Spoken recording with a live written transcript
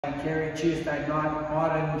And Keri, Tuesday night,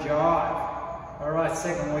 Modern Jive. Alright,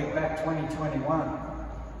 second week back, 2021.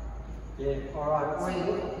 Yeah, alright.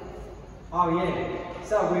 Oh yeah,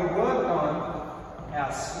 so we worked on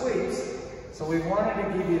our sweeps, so we wanted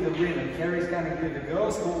to give you the rhythm. Keri's going to do the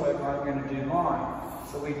girls' footwork, I'm going to do mine.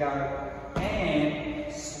 So we go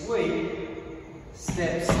and sweep,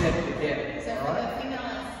 step, step together. So for the female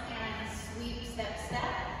and sweep, step, step.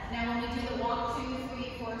 Now when we do the walk, 2,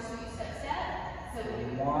 3, 4, sweep, step, step. So we do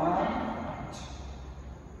 1.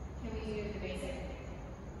 Can we do the basic?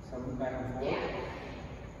 So we're back and forth.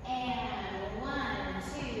 Yeah. And 1,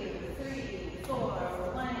 2, 3, 4.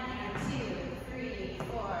 1 and 2, 3,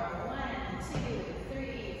 4. 1, 2,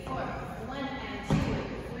 3, 4. 1 and 2,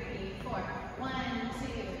 3, 4. 1,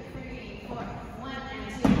 2, 3, 4. 1 and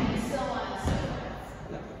 2, and so on and so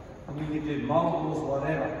forth. Yeah. And we could do multiples,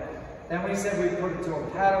 whatever. Then we said we put it to a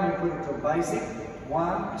pattern, we put it to a basic.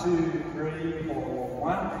 1, 2, 3, 4.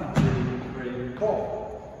 1 and 2, 3,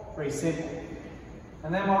 4. Pretty simple.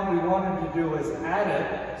 And then what we wanted to do was add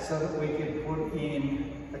it so that we could put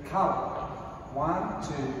in the colour. 1,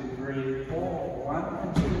 2, 3, 4. 1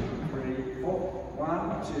 and 2, 3, 4.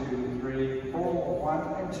 1, 2, 3, 4. 1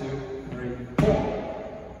 and 2, 3, 4.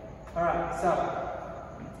 Alright, so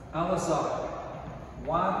other side.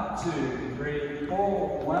 1, 2, 3,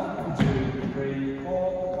 4. 1, 2, 3,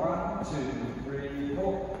 4. 1, 2, 3,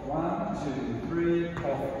 4. 1, 2, 3,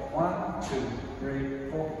 4. 1, 2, 3,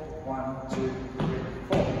 4. 1, 2, 3,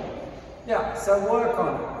 4. Yeah, so work on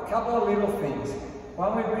it. A couple of little things.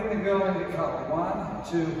 One, we bring the girl into colour.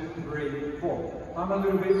 1, 2, 3, 4. I'm a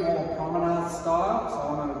little bit more promenade style, so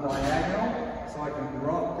I'm on a diagonal, so I can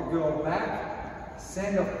rock the girl back,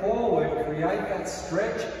 send her forward, create that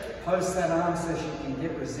stretch, post that arm so she can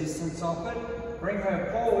get resistance off it, bring her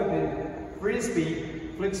forward, and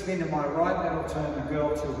frisbee, flick spin to my right, that'll turn the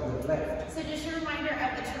girl to her left. So just a reminder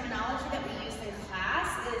of the terminology that we used in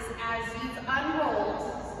class is as you've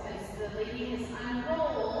unrolled, as the lady has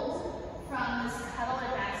unrolled from this cuddle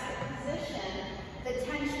and basket position, the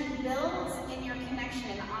tension builds in your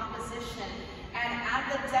connection and opposition. And at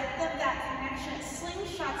the depth of that connection, it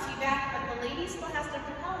slingshots you back, but the lady still has to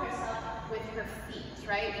propel herself with her feet,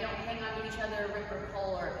 right? You don't hang on to each other, rip or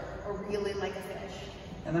pull, or reel in like a fish.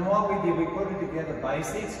 And then what we did, we put it together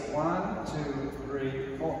basics. 1, 2,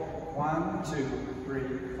 3, 4. 1, 2,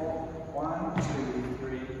 3, 4. 1, 2,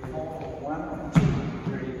 3, 4. 1, 2,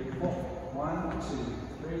 3, 4. 1, 2,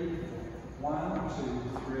 3, 1, 2,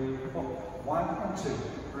 3, 4. 1, 2,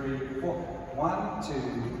 3, 4. 1, 2,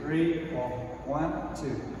 3, 4. 1, 2,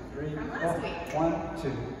 3, 4. 1,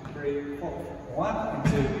 2, 3, 4. 1,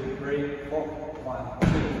 2, 3, 4. 1, 2.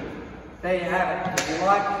 There you have it. If you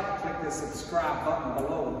like, click the subscribe button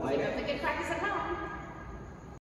below. Keep up the good practice at home.